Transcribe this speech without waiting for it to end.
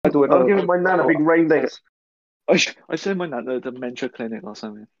I do it. I'll give my nan a big rain dance. I send my nan to the dementia clinic or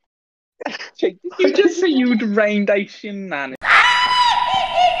something. Did you just say you'd rain dice your nan?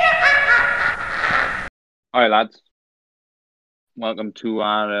 Alright, lads. Welcome to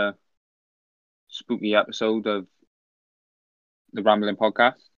our spooky episode of the Rambling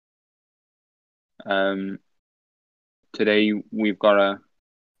Podcast. Today we've got a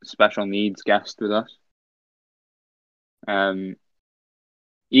special needs guest with us.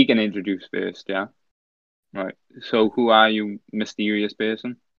 You can introduce first, yeah? Right. So who are you, mysterious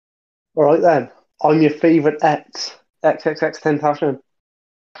person? All right then. I'm your favourite XXX Tentacion.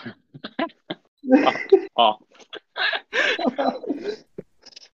 Oh.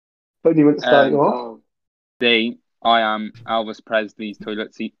 But you went to start you off. Today I am Elvis Presley's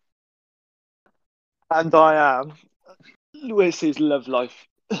toilet seat. And I am Lewis's love life.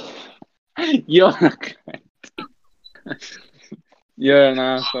 You're You're an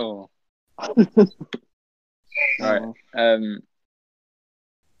asshole. Right. I'm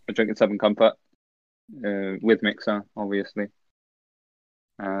drinking Southern Comfort with mixer, obviously.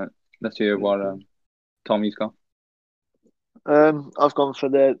 Let's hear what Tommy's got. I've gone for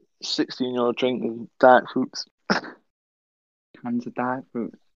the 16-year-old drink of dark fruits. Cans of dark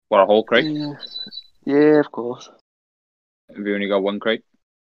fruit. What, a whole crate? Yeah, of course. Have you only got one crate?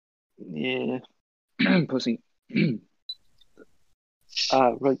 Yeah. Pussy.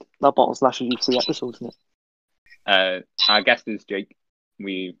 Right. That bottle's lasted you 3 episodes, isn't it? Our guest is Jake.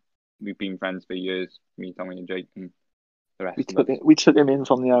 We've been friends for years. Me, Tommy, and Jake, and the rest of us. We took him in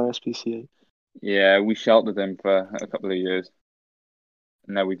from the RSPCA. Yeah, we sheltered him for a couple of years.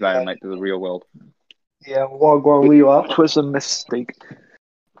 And now we've let him out to the real world. Yeah, what were you up? It was a mistake.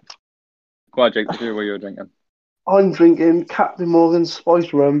 Go on, Jake, let's hear what you're drinking. I'm drinking Captain Morgan's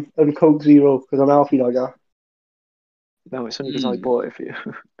Spice Rum and Coke Zero because I'm healthy like that. No, it's only because I bought it for you.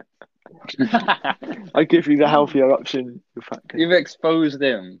 I give you the healthier option, you fat kid. You've exposed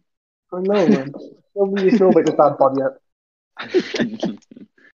him. I know, man. Nobody know about the bad body yet.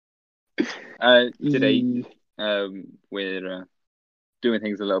 Today, we're doing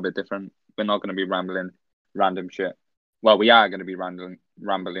things a little bit different. We're not going to be rambling random shit. Well, we are going to be rambling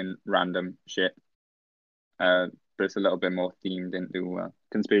random shit. But it's a little bit more themed into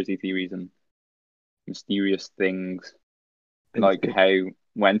conspiracy theories and mysterious things. Like how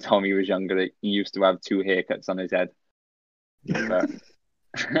when Tommy was younger, he used to have 2 haircuts on his head. But...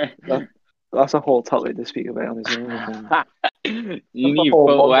 That's a whole topic to speak about on his own. You need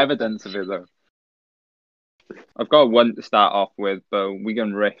photo evidence of it, though. I've got one to start off with, but we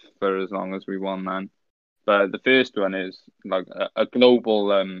can riff for as long as we want, man. But the first one is like a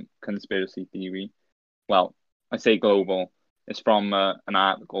global conspiracy theory. Well, I say global. It's from an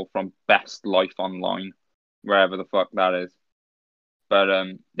article from Best Life Online, wherever the fuck that is.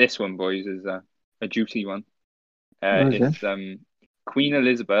 But this one, boys, is a juicy one. It's Queen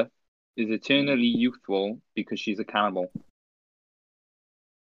Elizabeth is eternally youthful because she's a cannibal.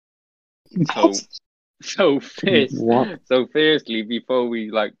 So firstly, before we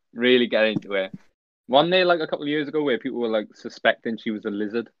like really get into it, wasn't there like a couple of years ago where people were like suspecting she was a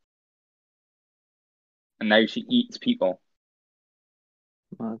lizard, and now she eats people?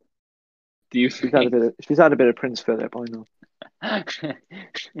 Man. Do you? She's had a bit of Prince Philip, I know.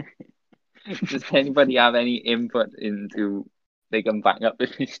 Does anybody have any input into they can back up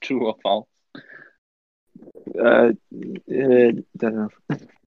if it's true or false? Don't know.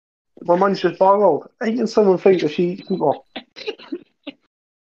 My mind's just borrowed. Ain't can someone think that she's people?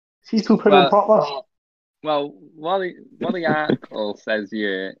 She's too prim and proper. Well, what the article says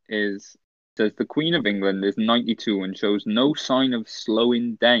here says the Queen of England is 92 and shows no sign of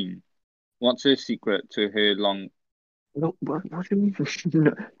slowing down. What's her secret to her long? No, what do you mean?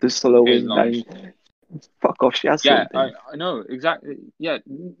 The slowing down. Fuck off, she has. Yeah, I know exactly. Yeah,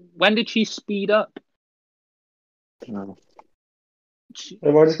 when did she speed up? No.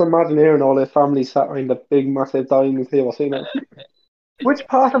 I just imagine hearing all their family sat around the big, massive dining table saying that. Which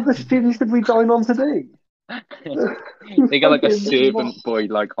part of the city should we dine on today? They got like a servant boy,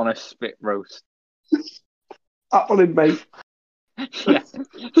 like on a spit roast. Apple and bake.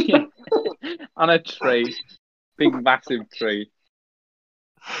 Yeah. On a tray, big massive tray.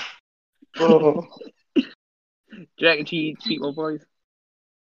 Oh. Do you reckon she eats people, boys?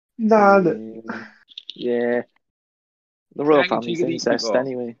 Nah. Yeah. The royal family's incest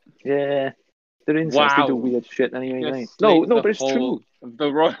anyway. Yeah. They're incest. They do weird shit anyway, mate. No, but it's true.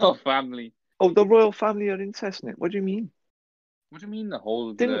 The royal family. Oh, the royal family are incest, mate. What do you mean? What do you mean the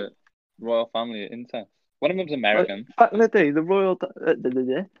whole of the royal family are incest? One of them's American. Back in the day, the royal family.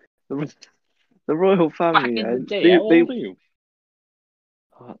 Back in the day, how old are you?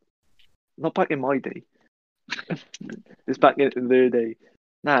 not back in my day. It's back in their day.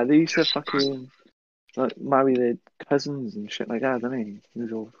 Nah, they used to fucking like marry their cousins and shit like that, didn't they? It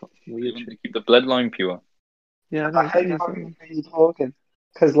was all weird shit. To keep the bloodline pure. Yeah, I know. How are you talking?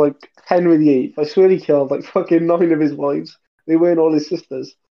 Because like Henry VIII, I swear he killed like fucking 9 of his wives. They weren't all his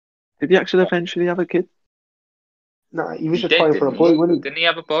sisters. Did he actually eventually have a kid? Nah, he was just trying for a boy, wasn't he? Didn't he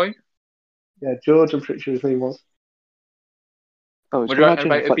have a boy? Yeah, George, I'm pretty sure his name was. Oh, What do you reckon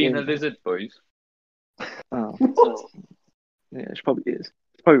about it being a lizard, boys? Oh. Yeah, she probably is.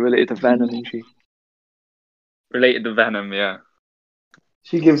 It's probably related to Venom, isn't she? Related to Venom, yeah.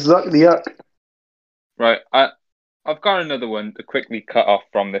 She gives Zuck the yuck. Right, I've got another one to quickly cut off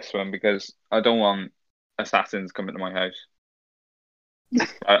from this one because I don't want assassins coming to my house.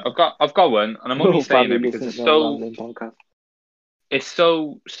 Right, I've got one, and I'm only saying it because it's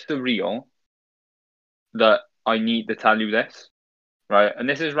so surreal that I need to tell you this. Right, and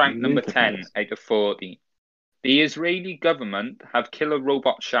this is ranked number 10 out of 40. The Israeli government have killer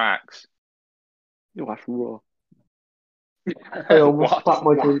robot sharks. You that's raw. I almost spat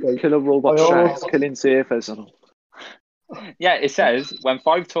my drink out. Killer robot sharks killing surfers and all. Yeah, it says when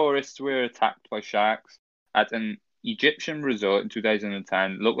 5 tourists were attacked by sharks at an Egyptian resort in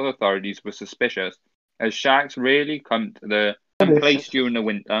 2010, local authorities were suspicious as sharks rarely come to the place during the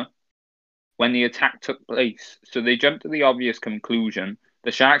winter when the attack took place. So they jumped to the obvious conclusion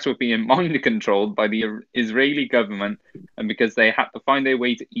the sharks were being mind controlled by the Israeli government, and because they had to find their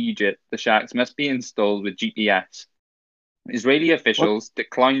way to Egypt, the sharks must be installed with GPS. Israeli officials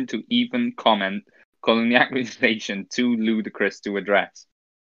declined to even comment, calling the accusation too ludicrous to address.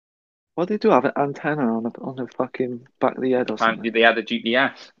 What do they do? Have an antenna on the fucking back of the head or something? Apparently they had a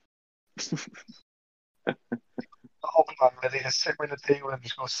GPS. Oh man, they just sit with the table and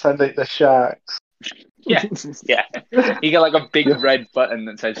just go send out the sharks. Yeah. You get like a big red button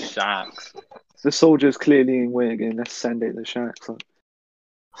that says sharks. The soldiers clearly in way again. Let's send out the sharks.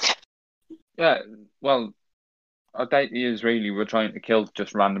 Yeah, well, I doubt the Israeli were trying to kill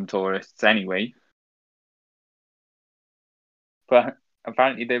just random tourists anyway. But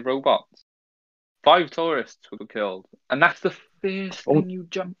apparently they're robots. 5 tourists were killed. And that's the first thing you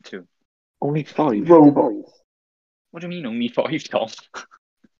jump to. Only 5? Robots. What do you mean only 5, Tom?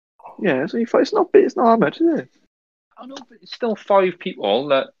 Yeah, it's only 5. It's not big. It's not that much, is it? I know, but it's still 5 people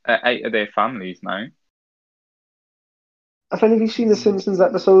that are out of their families now. Have any of you seen the Simpsons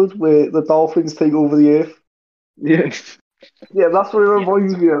episode where the dolphins take over the earth? Yeah. Yeah, that's what it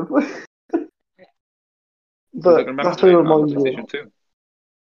reminds me of. But that's what it reminds me of. Too.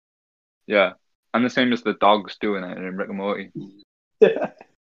 Yeah. And the same as the dogs doing it in Rick and Morty. Yeah.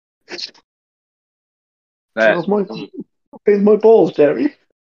 Here's my balls, Jerry.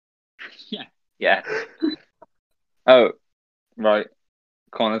 Yeah. Oh, right.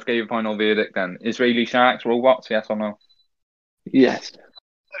 Come on, let's get your final verdict then. Israeli sharks, robots, yes or no? Yes.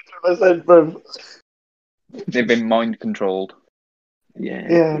 100%, bro. They've been mind controlled.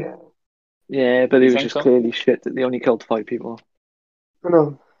 Yeah. Yeah, but it was just clearly shit that they only killed 5 people. I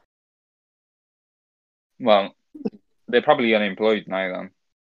know. Well, they're probably unemployed now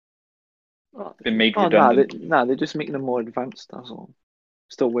then. Been made redundant. They're just making them more advanced, that's all.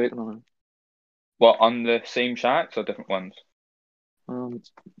 Still working on them. What, on the same sharks or different ones? Well,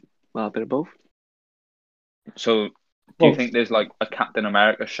 a bit of both. So, do you think there's like a Captain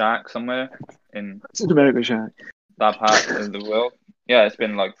America shark somewhere in America shark? That part of the world? Yeah, it's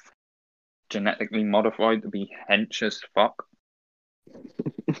been like genetically modified to be hench as fuck.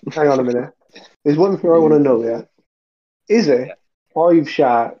 Hang on a minute. There's one thing I want to know, yeah? Is it 5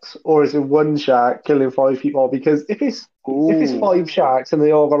 sharks or is it 1 shark killing 5 people? Because if it's 5 sharks and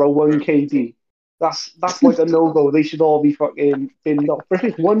they all got a 1 KD, that's like a no-go. They should all be fucking binned off. But if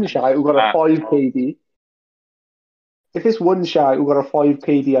it's 1 shark who got a 5 KD, if it's 1 shark who got a 5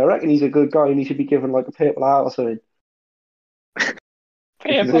 KD, I reckon he's a good guy and he should be given like a purple heart or something.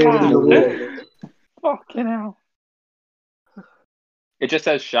 Fucking hell. It just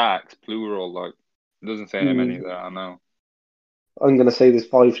says sharks, plural, like. It doesn't say how many there are, no. I'm going to say there's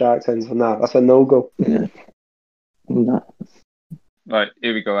 5 sharks hens on that. That's a no-go. Yeah. No. Right,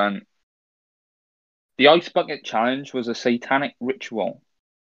 here we go, then. The Ice Bucket Challenge was a satanic ritual.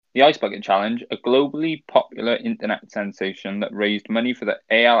 The Ice Bucket Challenge, a globally popular internet sensation that raised money for the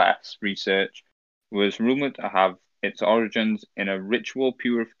ALS research, was rumoured to have its origins in a ritual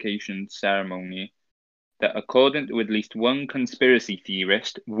purification ceremony that, according to at least one conspiracy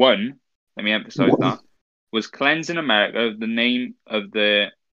theorist, let me emphasize that, was cleansing America of the name of the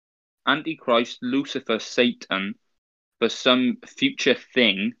Antichrist Lucifer Satan for some future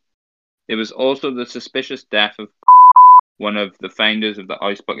thing. There was also the suspicious death of one of the founders of the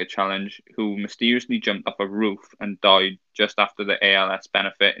Ice Bucket Challenge, who mysteriously jumped off a roof and died just after the ALS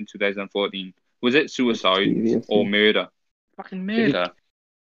benefit in 2014. Was it suicide or murder? Fucking murder.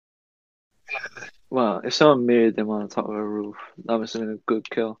 Well, if someone murdered him on the top of a roof, that must have been a good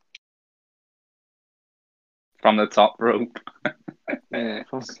kill. From the top rope. Yeah,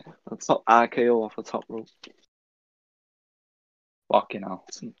 from the top RKO off the top rope. Fucking hell.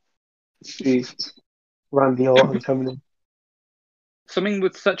 Jeez. Randy Orton coming in. Something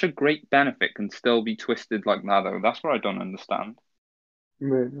with such a great benefit can still be twisted like that, though. That's what I don't understand.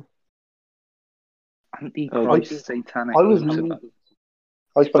 Murder. Antichrist, satanic. I was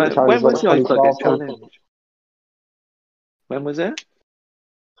Ice Bucket Challenge when like was the Ice 2012. Bucket Challenge? When was it?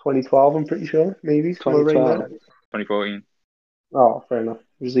 2012, I'm pretty sure. Maybe. Somewhere around 2012. there. 2014. Oh, fair enough.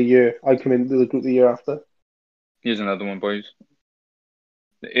 It was a year. I come into the group the year after. Here's another one, boys.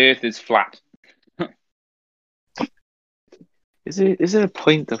 The Earth is flat. Is there a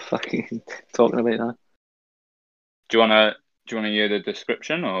point of fucking talking about that? Do you wanna hear the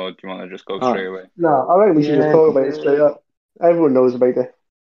description, or do you want to just go straight away? No, I think we should just talk about it straight up. Everyone knows about it.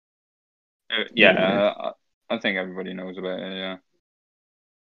 I think everybody knows about it. Yeah.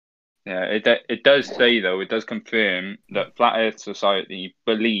 Yeah, it does say though, it does confirm that Flat Earth Society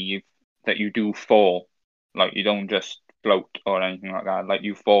believe that you do fall, like you don't just float or anything like that, like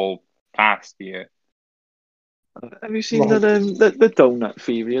you fall past the Earth. Have you seen the donut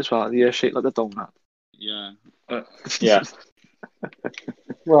theory as well? The Earth shaped like a donut. Yeah, yeah.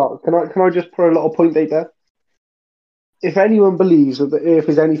 Well, can I just put a little point out there? If anyone believes that the Earth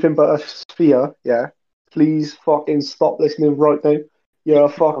is anything but a sphere, yeah, please fucking stop listening right now. You're a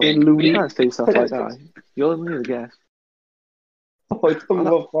fucking loony. You can't say stuff like that. You're only the guest. I don't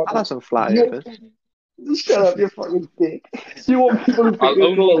give a fuck. I'll have some flat earthers. Shut up, you fucking dick. You want people to think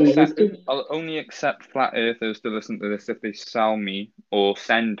you're glowing? I'll only accept flat earthers to listen to this if they sell me or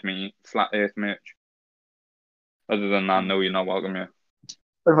send me flat earth merch. Other than that, no, you're not welcome here.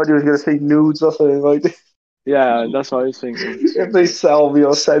 I thought you were going to say nudes or something like that. Yeah, that's what I was thinking. If they sell me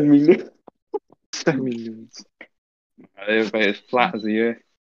or send me nudes. Send me nudes. They're about as flat as the Earth.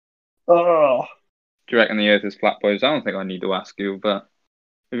 Oh. Do you reckon the Earth is flat, boys? I don't think I need to ask you, but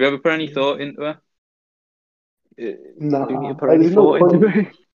have you ever put any thought into it? No. Do you need to put any thought into it?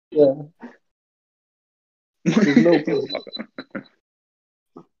 Yeah. There's no point.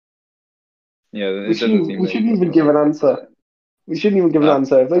 Yeah, we shouldn't even give an answer. We shouldn't even give an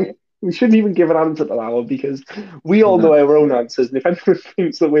answer. We shouldn't even give an answer to that one because we all know our own answers. And if anyone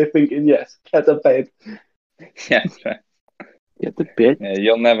thinks that we're thinking yes, get to bed. Yeah, fair. Get the bed. Yeah,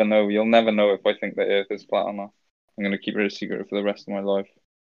 you'll never know. You'll never know if I think the Earth is flat or not. I'm going to keep it a secret for the rest of my life.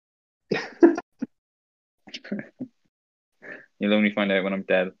 You'll only find out when I'm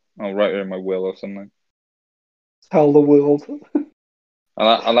dead. I'll write it in my will or something. Tell the world.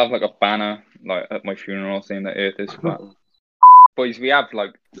 I'll have like a banner like at my funeral saying the Earth is flat. Boys, we have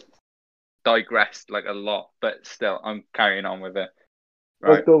like digressed like a lot, but still, I'm carrying on with it.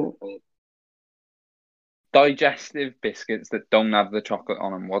 Right. Digestive biscuits that don't have the chocolate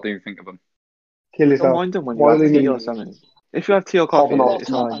on them. What do you think of them? Kill yourself. Don't mind them when you have tea or something. If you have tea or coffee, it's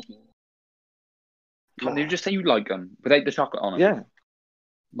fine. Can't you just say you like them without the chocolate on them? Yeah.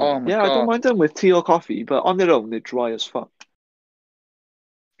 Oh my God. I don't mind them with tea or coffee, but on their own, they're dry as fuck.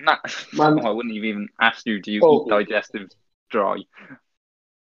 Nah, I wouldn't have even asked you. Do you eat digestives dry?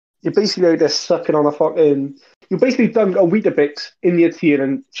 You're basically out there sucking on a fucking. You basically dunk a Weetabix in your tea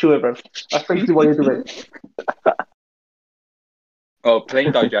and chew it, bro. That's basically what you're doing. Oh,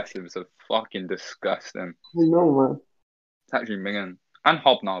 plain digestives are fucking disgusting. I know, man. It's actually minging. And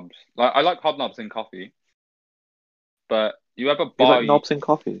hobnobs. Like I like hobnobs in coffee, but you ever buy? You like knobs in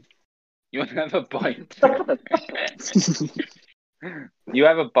coffee? You ever bite? You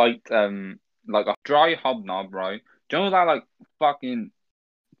ever bite like a dry hobnob, right? Do you know that like fucking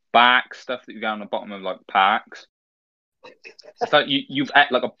bark stuff that you get on the bottom of like packs? It's like you've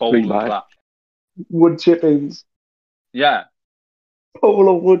ate like a bowl of that. Wood chippings. Yeah. Bowl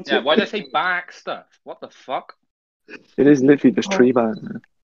of wood chippings. Yeah, why did I say bark stuff? What the fuck? It is literally just tree bark.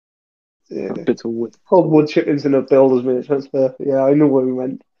 Yeah. Bits of wood. Called wood chippings in a builder's minute transfer. Yeah, I know what we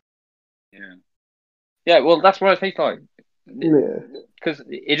meant. Yeah. Yeah, well, that's what it tastes like. Yeah. Because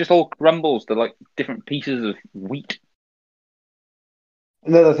it just all crumbles to like different pieces of wheat.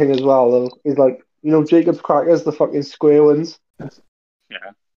 Another thing as well, though, is like, you know, Jacob's crackers, the fucking square ones.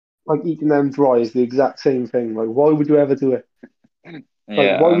 Yeah. Like eating them dry is the exact same thing. Like, why would you ever do it? Yeah.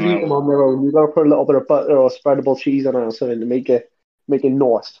 Like, why would you eat them on their own? You gotta put a little bit of butter or spreadable cheese on it or something to make it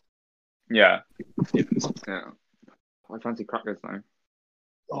nice. Yeah. Yeah. I fancy crackers now.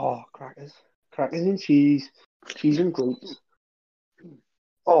 Oh, crackers and cheese. cheese and grapes.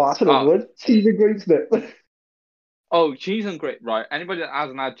 Oh, that's another word. Cheese and grapes, isn't it? Oh, cheese and grapes, right? Anybody that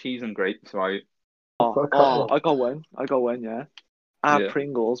hasn't had cheese and grapes, right? I got one, yeah. Add Yeah.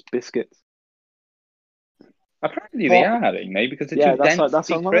 Pringles, biscuits. Apparently they are adding, mate, because it's Yeah, too that's dense what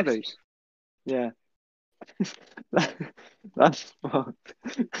to I'm be on about. crisps. Yeah. That's fucked.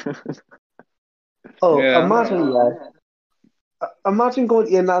 Oh, Yeah. imagine going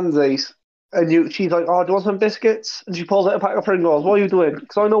to your nan's and she's like, "Oh, do you want some biscuits?" And she pulls out a pack of Pringles. What are you doing?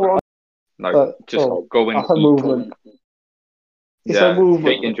 Because I know what I'm. Like, just go and that's a eat. movement. It's a Yeah,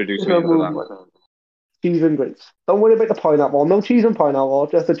 movement. Jake introduced It's me a to that. movement. Cheese and grapes. Don't worry about the pineapple. No cheese and pineapple.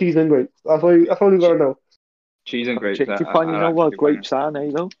 Just the cheese and grapes. That's all. That's all you gotta know. Cheese and grapes. You finally know what grapes are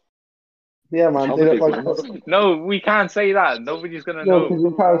now, though. Yeah, man. I'm They a look big like. one. No, we can't say that. Nobody's gonna No, know. because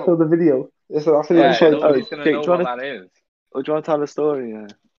we can't show the video. So I think Yeah, it's like. nobody's gonna Jake, know do you what want that is. do you want to tell a story? Yeah.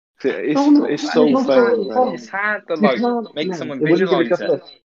 No, It's there's so no funny, story. bro. It's hard to You like can't. make No, someone it wouldn't give it visualize it.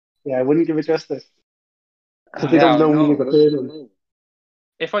 justice. Yeah, I wouldn't give it justice because they Yeah, don't I know me as know. a person.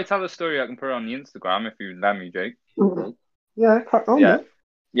 If I tell a story, I can put it on the Instagram if you let me, Jake. Yeah, crack on, Yeah. man.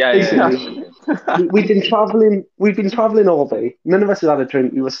 Yeah. Basically, we've been traveling. We've been traveling all day. None of us had had a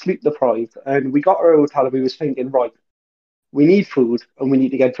drink. We were sleep deprived, and we got our hotel. And we was thinking, right, we need food and we need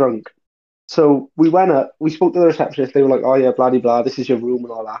to get drunk. So we went up. We spoke to the receptionist. They were like, "Oh yeah, blah blah. This is your room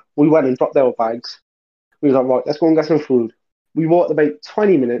and all that." We went and dropped our bags. We was like, "Right, let's go and get some food." We walked about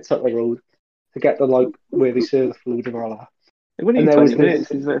 20 minutes up the road to get to like where they serve the food and all that. It wasn't And even there was 20 this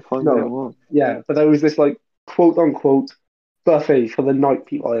minutes. It's about 5 minute no, walk. yeah, but there was this like quote unquote buffet for the night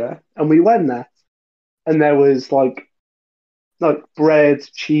people there, and we went there, and there was like bread,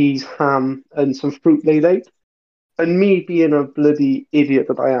 cheese, ham, and some fruit laid out. And me being a bloody idiot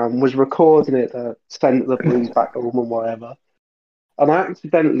that I am, was recording it to send to the boys back home and whatever. And I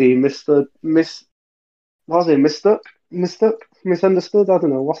accidentally misunderstood. I don't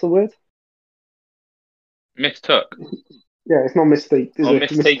know what's the word. Mistook Yeah, it's not mistake, is or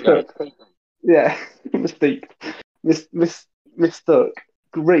it? mistaken. Mistook. Yeah, mistake. Mistook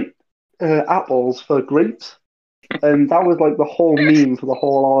grape apples for grapes, and that was like the whole meme for the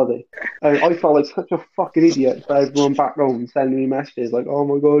whole holiday. And I felt like such a fucking idiot for everyone back home sending me messages like, "Oh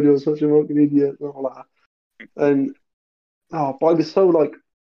my god, you're such a fucking idiot," and all that. And but I was so like,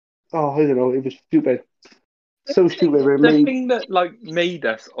 I don't know, it was stupid, so stupid. It The made thing that like made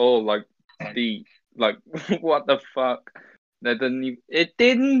us all like be like, what the fuck? That didn't even, it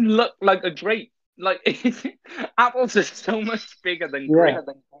didn't look like a grape. Like apples are so much bigger than yeah.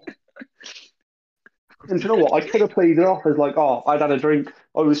 grapes. And do you know what? I could have played it off as like, I'd had a drink,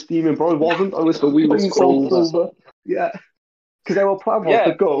 I was steaming, but I wasn't. I was But we was stone cold sober. sober. Yeah, because our plan was to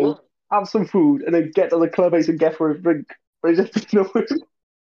Yeah, go, have some food, and then get to the club house and get for a drink. But it just no.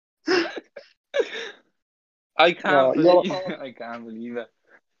 I can't You'll, believe I can't believe it.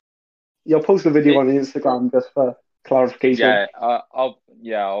 you'll post a video It on Instagram just for clarification. yeah, I'll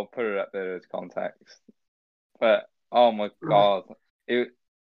put it up there as context. But oh my god, it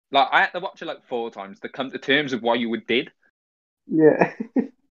like I had to watch it like 4 times to come to terms with what you did. Yeah.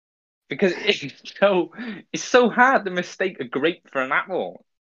 Because it's so hard to mistake a grape for an apple.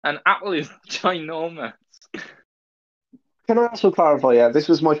 An apple is ginormous. Can I also clarify? Yeah, this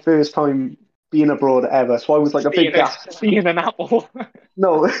was my first time being abroad ever, so I was like a big gas. Seeing an apple.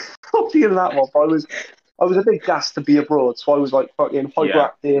 No, not being that one, but I was a big gas to be abroad, so I was like fucking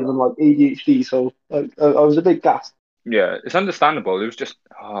Yeah. hyperactive and like ADHD, so I was a big gas. Yeah, it's understandable. It was just,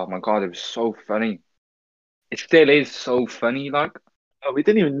 oh my god, it was so funny. It still is so funny. Like, Oh, we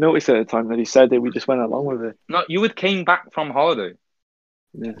didn't even notice at the time that he said it. We just went along with it. no, you had came back from holiday.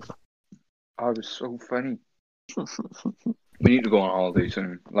 Yeah. Oh, it was so funny. We need to go on holiday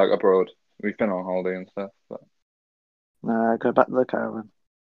soon, like abroad. We've been on holiday and stuff, but Nah, go back to the caravan.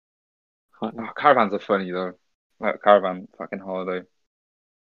 caravans are funny though. Like caravan fucking holiday.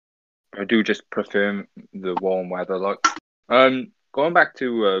 I do just prefer the warm weather. Like, going back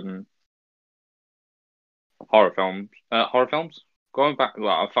to horror films. Horror films. Going back, well,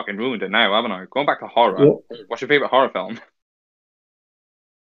 I fucking ruined it now, haven't I? Going back to horror. Yeah. What's your favorite horror film?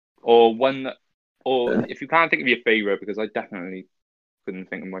 Or one, or Yeah. if you can't think of your favorite, because I definitely couldn't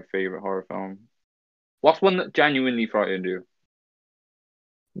think of my favorite horror film. What's one that genuinely frightened you?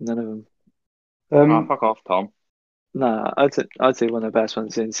 None of them. Fuck off, Tom. Nah, I'd say one of the best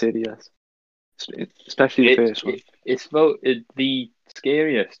ones is Insidious, especially the first one. It's voted the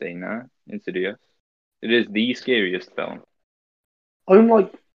scariest thing, Insidious. It is the scariest film. I'm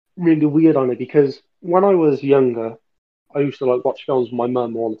like really weird on it because when I was younger, I used to like watch films with my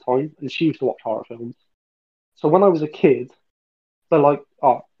mum all the time, and she used to watch horror films. So when I was a kid, they're like,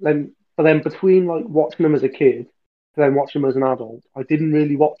 they're But then between like watching them as a kid to then watching them as an adult, I didn't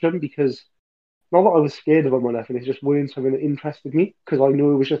really watch them because not that I was scared of them or nothing, it's just weren't something that interested me because I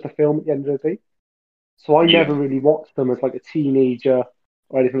knew it was just a film at the end of the day. So I Yeah. never really watched them as like a teenager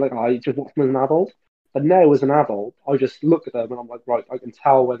or anything like that. I just watched them as an adult. But now as an adult, I just look at them and I'm like, right, I can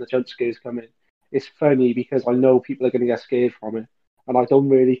tell when the jump scares come in. It's funny because I know people are going to get scared from it, and I don't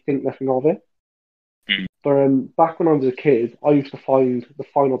really think nothing of it. Mm. But back when I was a kid, I used to find the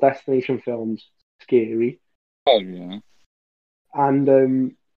Final Destination films scary, Oh yeah. and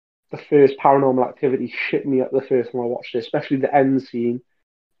the first Paranormal Activity shit me up the first time I watched it, especially the end scene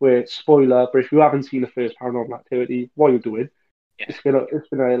where spoiler, but if you haven't seen the first Paranormal Activity, what are you doing? Yeah. It's been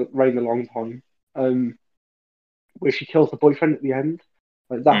around a long time. Where she kills the boyfriend at the end,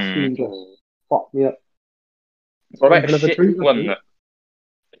 like that Mm. scene just fucked me up. What about a Something of a shit dream, I one?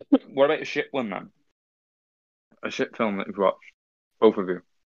 think. What about a shit one, man? A shit film that you've watched, both of you.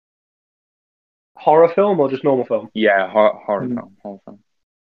 Horror film or just normal film? Yeah, horror Hmm. film. Horror film.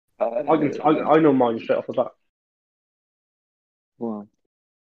 I know mine straight off the bat. Well.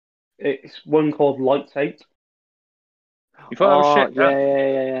 It's one called Lights Out. You thought that was Oh shit?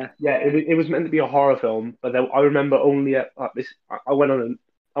 yeah. Yeah, it was meant to be a horror film, but then I remember only at this. I went on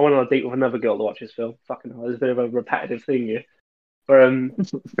a date with another girl to watch this film. Fucking hell, it's a bit of a repetitive thing here. But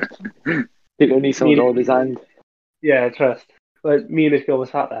People need me someone to and hold his hand. yeah, trust. Like me and this girl were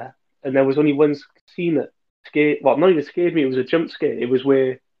sat there, and there was only one scene that scared. Well, not even scared me. It was a jump scare. It was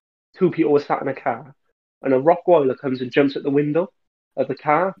where two people were sat in a car, and a Rottweiler comes and jumps at the window of the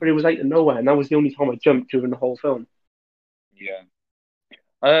car, but it was out of nowhere, and that was the only time I jumped during the whole film. Yeah.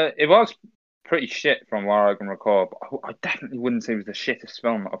 It was pretty shit from what I can recall, but I definitely wouldn't say it was the shittest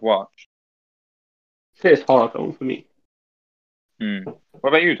film that I've watched. It's horror film for me. Hmm. What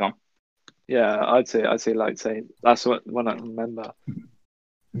about you, Tom? Yeah, I'd say like say that's what one I remember.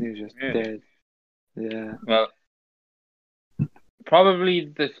 He was just Really? dead. Yeah. Well,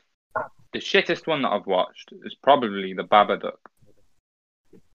 probably the shittest one that I've watched is probably the Babadook.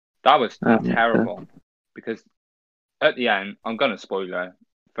 That was terrible because at the end, I'm gonna spoil it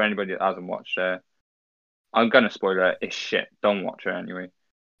for anybody that hasn't watched it. I'm gonna spoil it. It's shit. Don't watch it anyway.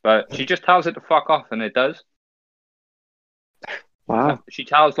 But she just tells it to fuck off, and it does. Wow. She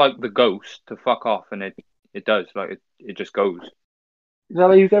tells like the ghost to fuck off, and it does. Like it just goes. Is that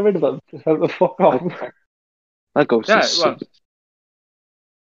how you get rid of them? Just have the fuck off. That ghost Yeah, is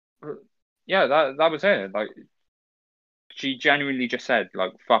well, yeah, that was it. Like she genuinely just said,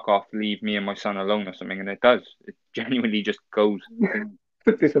 like, fuck off, leave me and my son alone or something, and it does. It genuinely just goes.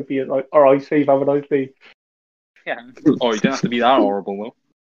 Disappear. Like, all right, save, have a nice day. Yeah. Oh, you don't have to be that horrible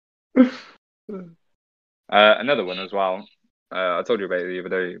though. Another one as well. I told you about it the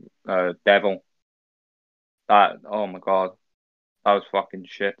other day. Devil. That. Oh my god, that was fucking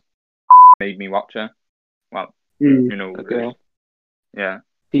shit. Made me watch it. Well, you know. a girl. Yeah.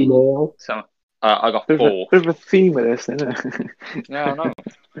 Female. So I got Bit four. of a theme with this, isn't it? Yeah, I know.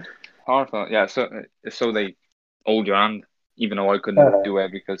 Horrible. Yeah. So they hold your hand, even though I couldn't do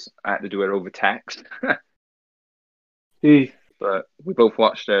it because I had to do it over text. Geez. But we both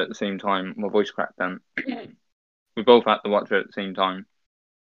watched it at the same time. My voice cracked then. We both had to watch it at the same time.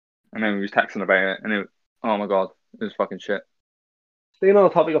 And then we was texting about it, and oh my god, it was fucking shit. Staying on the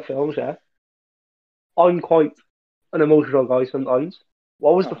topic of films, yeah, I'm quite an emotional guy sometimes.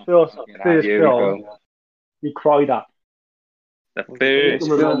 What was the first Fucking hell, first here we film go. you cried at The Was that you it first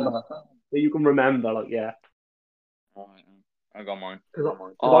can film? remember? That you can remember, like yeah. Right, I got mine. Because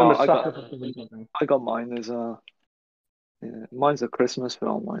I'm Oh, a sucker for films like that. I got mine as mine's a Christmas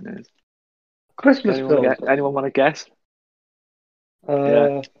film. Mine is. Christmas films. Anyone want to guess?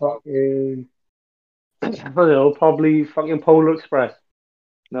 Yeah. Fucking, I don't know, probably fucking Polar Express.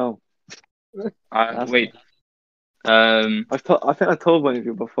 No. That's Wait. I think I told one of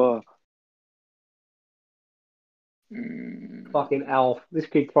you before. Fucking Elf. This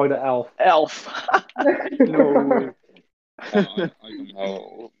kid cried at Elf. Elf. No way. I don't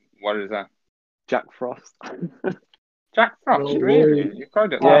know. What is that? Jack Frost. Jack Frost, No really? way. You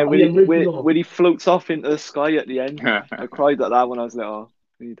cried at Yeah, that? The original. when he floats off into the sky at the end. I cried at that when I was little.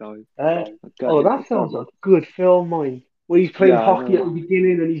 He died. That sounds like a good film, mine. Where he's playing Yeah, I hockey at know. the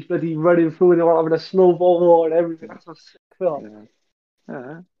beginning and he's bloody running through and they're having a snowball war and everything. That's a sick film.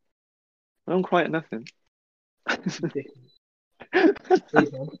 Yeah. I don't cry at nothing. What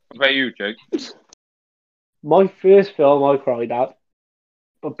about you, Jake? My first film I cried at,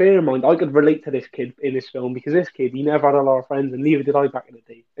 but bear in mind, I could relate to this kid in this film because this kid, he never had a lot of friends and neither did I back in the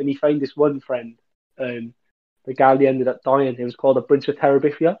day. And he found this one friend, the guy he ended up dying. It was called A Bridge of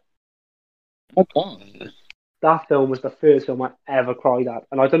Terabithia. Oh god. that film was the first film I ever cried at.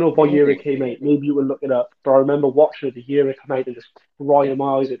 And I don't know what year it came out. Maybe you will look it up. But I remember watching it the year it came out and just crying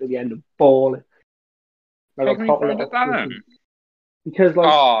my eyes out at the end and bawling. Like How a can you proper find little it that? kid. Because like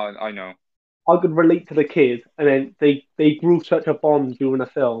Oh, I know. I could relate to the kid, and then they grew such a bond during the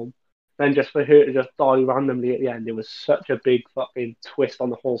film. Then just for her to just die randomly at the end, it was such a big fucking twist on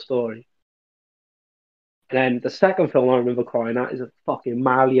the whole story. And then the second film I remember crying at is a fucking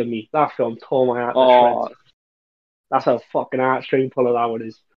Marley and Me. That film tore my heart to Oh, shreds. That's how fucking heartstring puller that one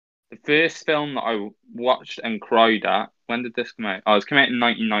is. The first film that I watched and cried at, when did this come out? Oh, it came out in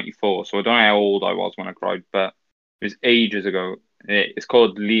 1994, so I don't know how old I was when I cried, but it was ages ago. It's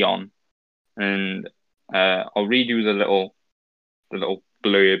called Leon, and I'll read you the little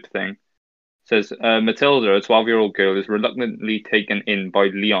blurb thing. It says, Matilda, a 12-year-old girl, is reluctantly taken in by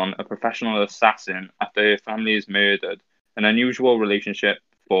Leon, a professional assassin, after her family is murdered. An unusual relationship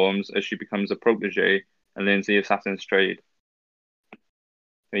forms as she becomes a protege and learns the assassin's trade.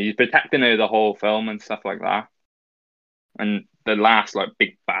 He's protecting her the whole film and stuff like that. And the last like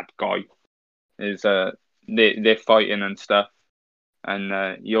big bad guy is they're fighting and stuff.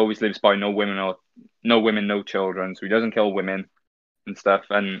 And he always lives by no women, no children. So he doesn't kill women and stuff.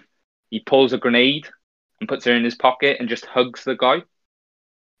 And he pulls a grenade and puts her in his pocket and just hugs the guy.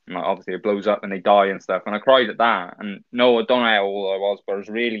 And like, obviously it blows up and they die and stuff. And I cried at that. And no, I don't know how old I was, but I was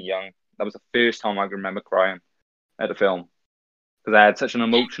really young. That was the first time I can remember crying at the film because I had such an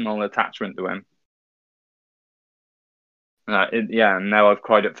emotional attachment to him. And now I've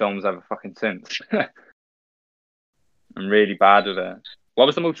cried at films ever fucking since. I'm really bad at it. What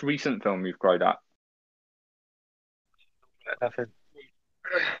was the most recent film you've cried at? nothing.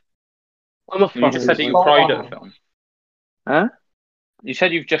 I'm a You just said that you fucking cried at a film. Huh? You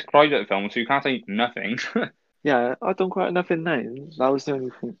said you've just cried at a film, so you can't say nothing. Yeah, I don't cry at nothing now. That was the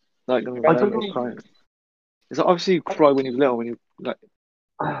only thing. Like, I I don't remember know. crying. It's like, obviously you cry when you're little, when you like.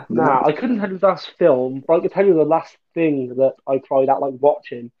 Nah, I couldn't tell you the last film, but I could tell you the last thing that I cried at, like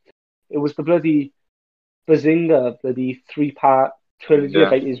watching. It was the bloody Bazinga, bloody three-part trilogy Yeah.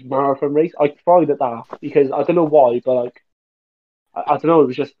 about his marathon race. I cried at that because I don't know why, but like I don't know, it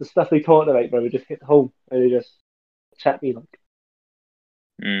was just the stuff they talked about, but it just hit home and it just checked me. Like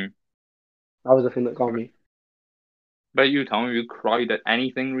Mm. that was the thing that got me. But you, Tom, have you cried at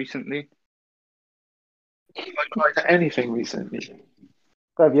anything recently? I cried at anything recently.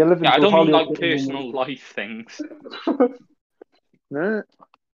 If you're living Yeah, I through don't mean Hollywood like personal life things. No,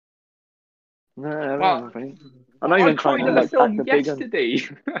 no, I don't Well, know, mate. I'm not I even cried crying. at I'm the like pack film the big one. yesterday.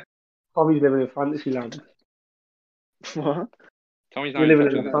 Tommy's living in fantasy land. What? Tommy's not You're in living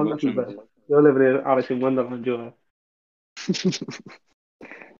touch in with a his fantasy, emotions. but you're living in Alice in Wonderland, you are.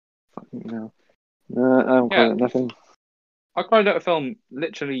 No, no, I don't cry Yeah, at nothing. I cried at a film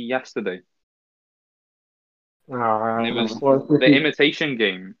literally yesterday. And it was Well, The Imitation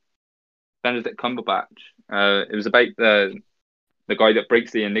Game. Benedict Cumberbatch. It was about the guy that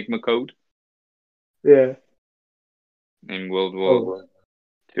breaks the Enigma code yeah. in World War Oh,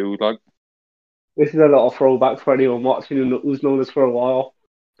 Two. Like, this is a little throwback for anyone watching who's known us for a while.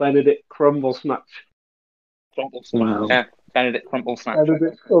 Benedict Crumble Snatch. Crumple Snatch. Wow. Yeah, Benedict Crumple Snatch.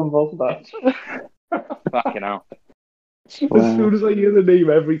 Benedict Crumble Snatch. Fucking hell. As soon as I hear the name,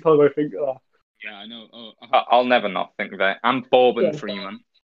 every time I think of that. Yeah, I know. Oh, I'll never not think of it. And Bourbon Freeman.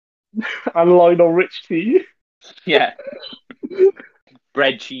 And Lionel Richie. Yeah.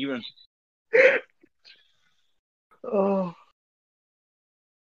 Bread Sheeran. Oh.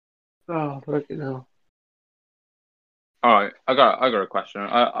 Oh, fucking hell. All right, I got a question.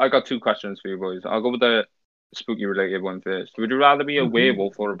 I got two questions for you boys. I'll go with the spooky related one first. Would you rather be a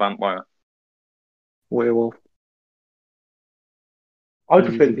werewolf or a vampire? Werewolf. I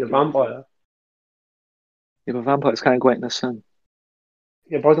prefer to be a vampire. Yeah, but vampires can't go out in the sun.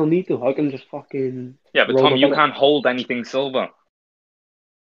 Yeah, but I don't need to. I can just fucking Yeah, but roam Tom, you about. can't hold anything silver.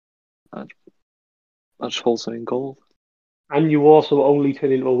 I'll just hold something gold. And you also only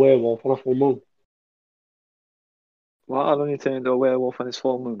turn into a werewolf on a full moon. Well, I'll only turn into a werewolf on his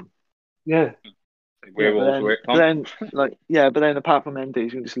full moon. Yeah. Like Yeah, werewolves work, Tom. but then apart from them days,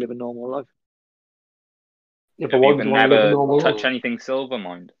 you can just live a normal life. Yeah, Yeah, but but why you would can you want to live a never normal touch life? anything silver,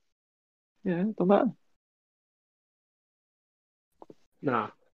 mind. Yeah, don't matter. Nah.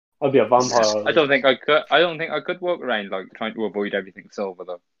 I'd be a vampire. I don't think I could. I don't think I could walk around like trying to avoid everything silver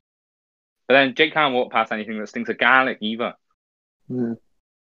though. But then Jake can't walk past anything that stinks of garlic either. Yeah.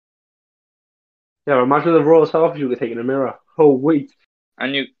 Yeah, imagine the raw self you could take in a mirror. Oh, wait.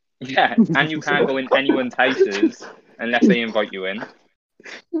 And you can't go in anyone's houses unless they invite you in. I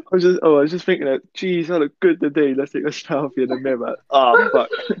was just thinking that, geez, I look good today. Let's take a selfie in the mirror. Oh, fuck.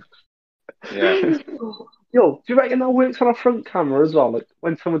 Yeah. Yo, do you reckon that works on a front camera as well? Like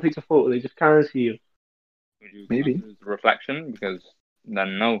when someone takes a photo, they just can't see you. Would you class Maybe. it as a reflection? Because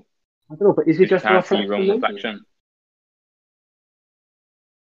then no, I don't know, but is it because you just a can't see your reflection own then? reflection.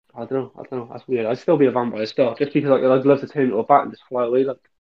 I don't know. I don't know. That's weird. I'd still be a vampire still, just because like I'd love to turn into a bat and just fly away. Like,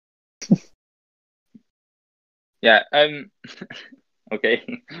 Yeah. Okay.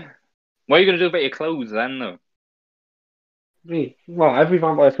 What are you gonna do about your clothes then, though? me. Well, every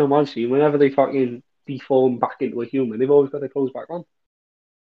vampire film I've seen, whenever they fucking deform back into a human, they've always got their clothes back on.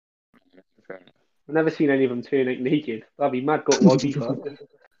 Fair enough. I've never seen any of them turn out naked. That'd be mad. Go to Ibiza, just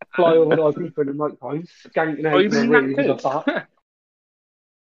fly over to Ibiza in the night time, skanking Oh, out you in the mean rain in the knackered? dark.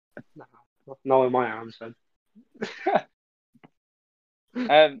 Nah, not in my arms, son. Do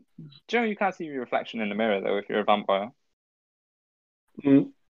you know you can't see your reflection in the mirror though if you're a vampire?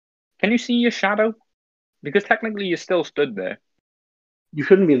 Mm. Can you see your shadow? Because technically you're still stood there. You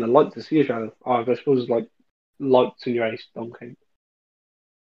shouldn't be in the light to see a shadow. Oh, I suppose it's like lights in your eyes don't count.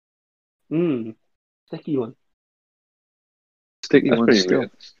 Sticky one. Sticky That's one pretty still.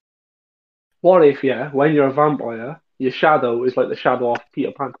 weird. What if, yeah, when you're a vampire, your shadow is like the shadow off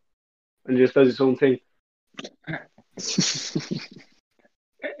Peter Pan and it just does its own thing?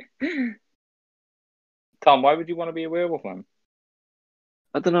 Tom, why would you want to be a werewolf then?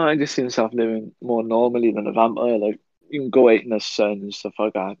 I don't know. I just see myself living more normally than a vampire. Like you can go out in the sun and stuff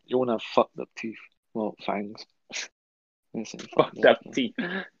like that. You won't have fucked up teeth, well, fangs. Fucked up teeth.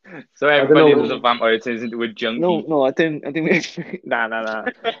 So I don't everybody that's a know. vampire turns into a junkie. No, I think. Nah.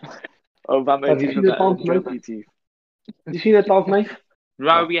 Oh, vampire Have you teeth are seen a better dog than knife? junkie teeth. Have you seen a dog knife? Would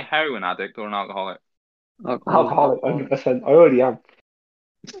rather be a heroin addict or an alcoholic? Alcoholic. Alcoholic, 100%. I already am.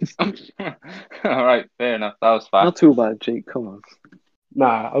 All right, fair enough. That was Not fact. too bad, Jake. Come on.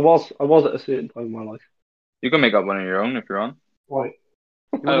 Nah, I was at a certain time in my life. You can make up one of your own if you're on. Right.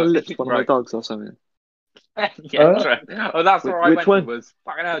 You want to Oh, lift one of my right. dogs or something? Yeah, true. Oh, that's where I Which went. one? Was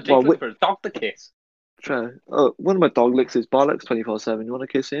fucking hell. Jake Well, looking for a dog to kiss. Try. One of my dog licks his bollocks 24/7. You want to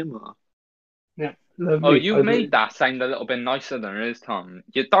kiss him? Or? Yeah. Oh, Lovely. you've made that sound a little bit nicer than it is, Tom.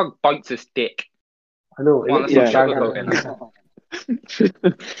 Your dog bites his dick. I know. Come on, It let's looks not like sugarcoat gangbang.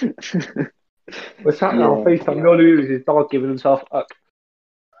 We're sat there on Yeah. FaceTime. All he is his dog giving himself up.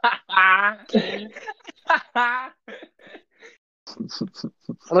 it.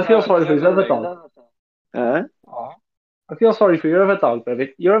 And I feel sorry for his other dog. Huh? I feel sorry for your other dog,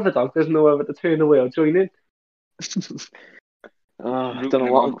 David. Your other dog doesn't know whether to turn away or join in. I don't Rooting know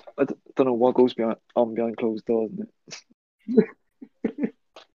him what on. don't know what goes behind closed doors. Isn't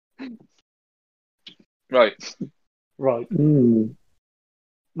Right. Right. it?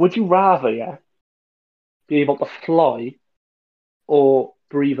 Would you rather, yeah, be able to fly or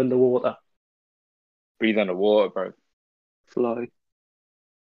breathe underwater? Breathe underwater, bro. Fly.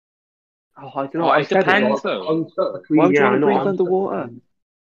 Oh, I don't know. Oh, I it said it. depends, Like, though. I'm stuck Why between. would you Yeah, want I to know. breathe I'm stuck underwater? between.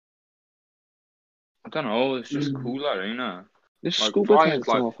 I don't know. It's just Mm. cooler, ain't it? There's Like scuba flying's tanks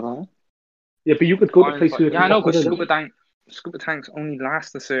and like all for that. Yeah, but you could go to flying's places like where yeah, I people know, but couldn't. scuba tanks only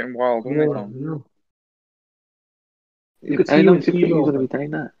last a certain while, don't Yeah, they, I Tom? know. You could How see long with do you think you're seagulls. going to be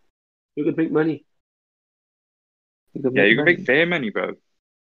doing that? You could make money. You can Yeah, make you can make money. fair money, bro.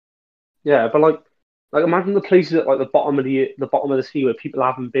 Yeah, but like imagine the places at like the bottom of the sea where people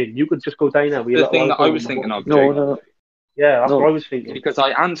haven't been. You could just go down there That's with your the little thing that I iPhone was and thinking watch of, people No, Jake. fly. no, Yeah, that's what I no. was thinking. Because I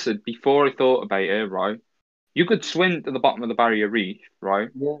answered before I thought about it, right? You could swim to the bottom of the barrier reef, right?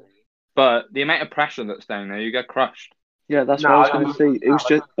 Yeah. But the amount of pressure that's down there, you get crushed. Yeah, that's No, what I was I going to mean, say. It was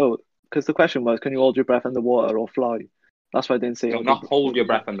like, just because the question was, can you hold your breath underwater or fly? That's why I didn't say No, hold your. not hold your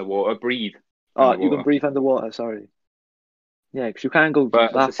breath underwater, breathe Oh, you can underwater. breathe underwater. Sorry. Yeah, because you can't go But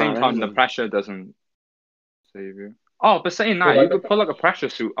at the that same far time, the anyway. pressure doesn't save you. Oh, but saying but that, you like, could put like a pressure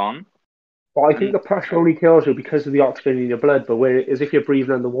suit on, but I think and the pressure only kills you because of the oxygen in your blood. But whereas if you're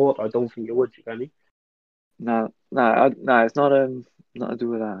breathing underwater, I don't think you would. You get me? Nah. It's not to do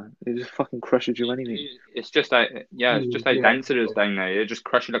with that. It just fucking crushes you anyway. it's just it's just how Yeah. dense it is down there. It just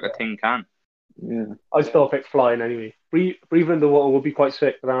crush you like a tin can. Yeah. I still pick flying anyway. Breathing underwater would be quite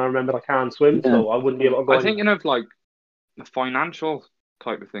sick, but then I remembered I can't swim, Yeah. so I wouldn't be able to go I'm anywhere. thinking of like the financial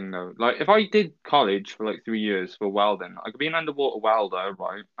type of thing though. Like if I did college for like 3 years for welding, I could be an underwater welder,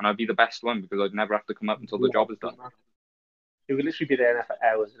 right? And I'd be the best one because I'd never have to come up until the Yeah. job is done. You could literally be there for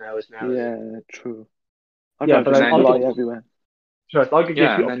hours and hours and hours. Yeah. True. I'd Yeah, rather but And just then then fly everywhere. I could give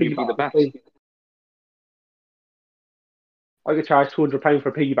yeah, you and a then you'd be the piggyback to best. Spain. I could charge £200 for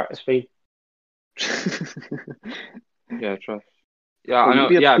a piggyback to Spain. Yeah, trust. Yeah, Oh, I you could know.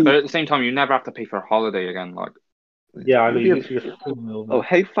 be a Yeah, pea. but at the same time, you never have to pay for a holiday again. Like, Yeah, I You know. could be You a. literally just flew Oh, over.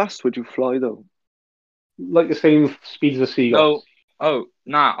 how fast would you fly though? Like the same speed as a seagull. oh,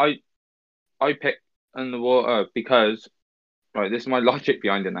 nah, I pick underwater because, right, this is my logic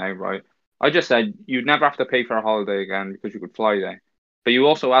behind it now, right? I just said you'd never have to pay for a holiday again because you could fly there. But you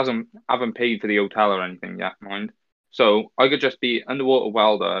also haven't paid for the hotel or anything yet, mind. So I could just be underwater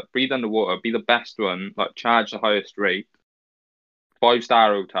welder, breathe underwater, be the best one, like charge the highest rate,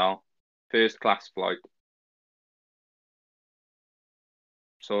 5-star hotel, first class flight.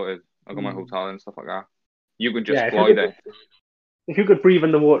 Sorted. I got my hotel and stuff like that. You can just fly there. If you could breathe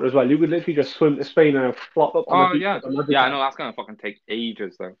underwater as well, you could literally just swim to Spain and flop up on the Oh beach. yeah, yeah. I know that's gonna fucking take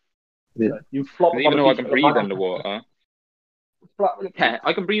ages though. Yeah. You flop up on Even the though I beach. can breathe underwater, Yeah. yeah,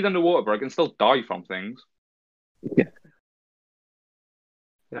 I can breathe underwater, but I can still die from things. Yeah.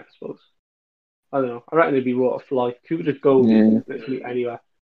 Yeah, I suppose. I don't know. I reckon it'd be water flight. You could just go literally anywhere.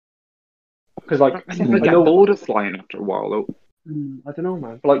 Because like I think I get bored of flying after a while though. I don't know,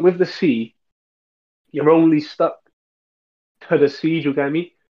 man. But like with the sea, you're only stuck to the sea. You get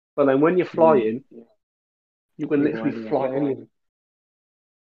me? But then when you're flying, you can literally fly anywhere.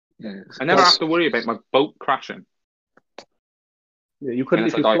 Yeah, I never have to worry about my boat crashing. Yeah, you couldn't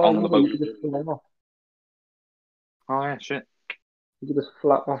Unless I literally die fly on the over, boat. you could just fly off. Oh yeah, shit. You could just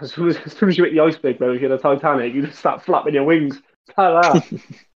flap off as soon as you hit the iceberg, bro. If you're the Titanic, you just start flapping your wings. Ta-da!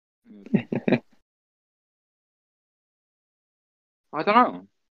 I don't know.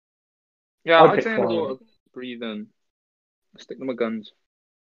 Yeah, I'd I'd pick say flying. underwater breathing. Stick to my guns.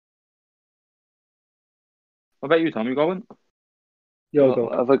 What about you, Tom? You going? Yo, go.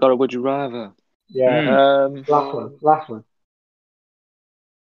 Have I got a would you rather? Yeah. Last one.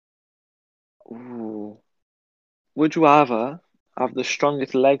 Ooh. Would you rather have the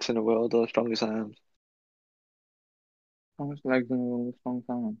strongest legs in the world or the strongest arms? Strongest legs in the world, strong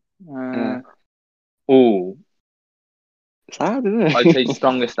time. Yeah. Oh, It's hard, isn't it? I'd say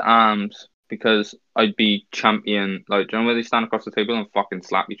strongest arms because I'd be champion. Like, do you know where they stand across the table and fucking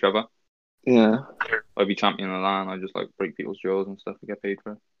slap each other? Yeah. I'd be champion of the land. I'd just like break people's jaws and stuff to get paid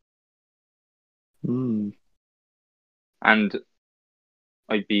for it. Mm. And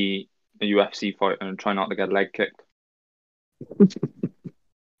I'd be a UFC fighter and try not to get leg kicked.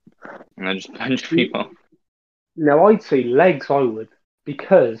 And I just punch people. Now, I'd say legs, I would.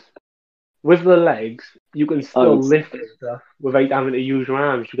 Because with the legs, you can still lift stuff without having to use your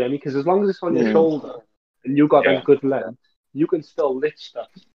arms, you get me? Because as long as it's on your shoulder and you've got them good legs, you can still lift stuff.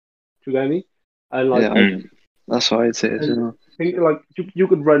 Do you get me? And like, that's what I'd say as well. think like you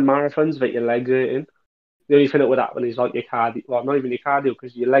could run marathons without your legs hurting. The only thing that would happen is like your cardio. Well, not even your cardio,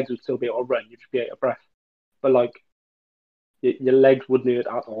 because your legs would still be able to run. You'd just be out of breath. But like your legs wouldn't hurt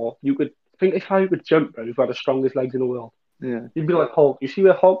at all. You could think if I could jump, bro, you've got the strongest legs in the world. Yeah. You'd be like Hulk. You see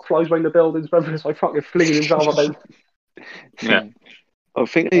where Hulk flies around the buildings, bro? It's like fucking flinging himself about. Yeah.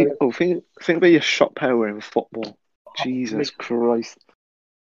 Think about your shot power in football. Jesus Christ.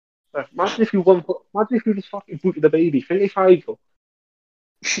 Imagine if you just fucking booted the baby. Think if I go.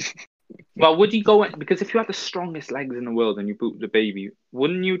 Well, would you go in? Because if you had the strongest legs in the world and you booted a baby,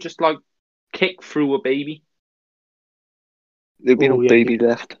 wouldn't you just like kick through a baby? There'd be no baby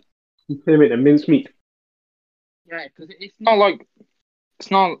left. You came in a mincemeat. Yeah, because it's not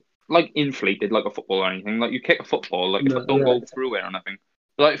like inflated like a football or anything. Like you kick a football, like it don't go through it or nothing.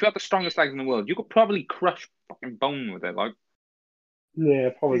 But like if you had the strongest legs in the world, you could probably crush fucking bone with it. Like yeah,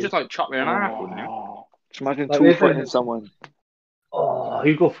 probably. You just like chop it in half, wouldn't you? Just imagine like, 2-footing someone. Oh,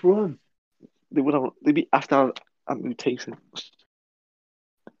 you go through them. They'd be after a mutation.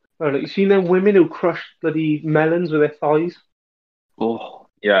 Oh, like, you seen them women who crush bloody melons with their thighs? Oh,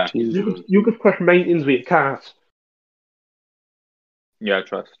 yeah. You could crush mountains with your calves. Yeah,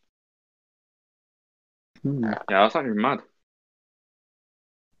 trust. Yeah, that's not even mad.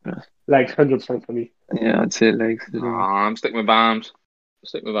 Legs, 100% for me. Yeah, I'd say legs. I'm sticking with arms.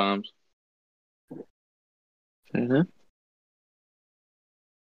 Stick with arms. Fair enough.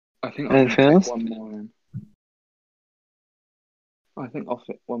 I think I'll fit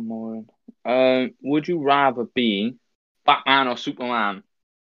one more in. Would you rather be Batman or Superman?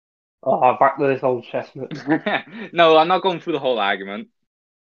 Oh, back to this old chestnut. No, I'm not going through the whole argument.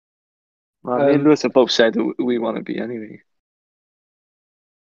 Well, me and Lewis have both said who we want to be anyway.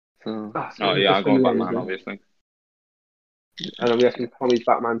 So. Oh yeah, I'm going Batman, obviously. And I'm guessing Tommy's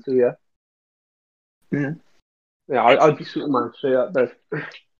Batman too, yeah? Yeah. Yeah, I'd be Superman straight up there.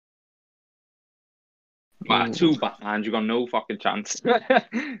 Two Batmans, you got no fucking chance. Yeah,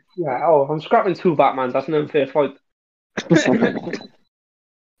 I'm scrapping 2 Batmans, that's an unfair fight.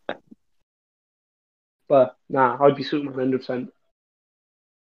 But nah, I'd be Superman 100%.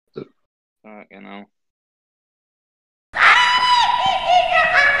 You know.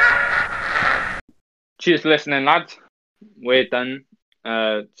 Cheers for listening, lads. We're done.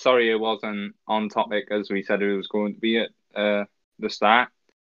 Sorry it wasn't on topic as we said it was going to be at the start,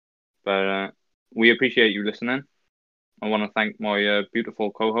 but we appreciate you listening. I want to thank my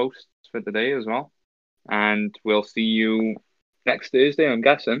beautiful co-hosts for today as well, and we'll see you next Thursday, I'm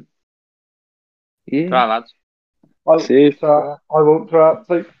guessing. Yeah. Ta, lads. Safe. I won't throw up.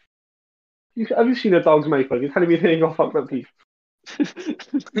 Like, have you seen a dog's mouth? Like, you're telling me they ain't got fucked up teeth.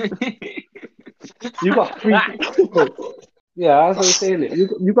 You got three. Yeah, as I was saying it,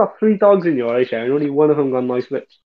 you got three dogs in your eyes, and only one of them got nice lips.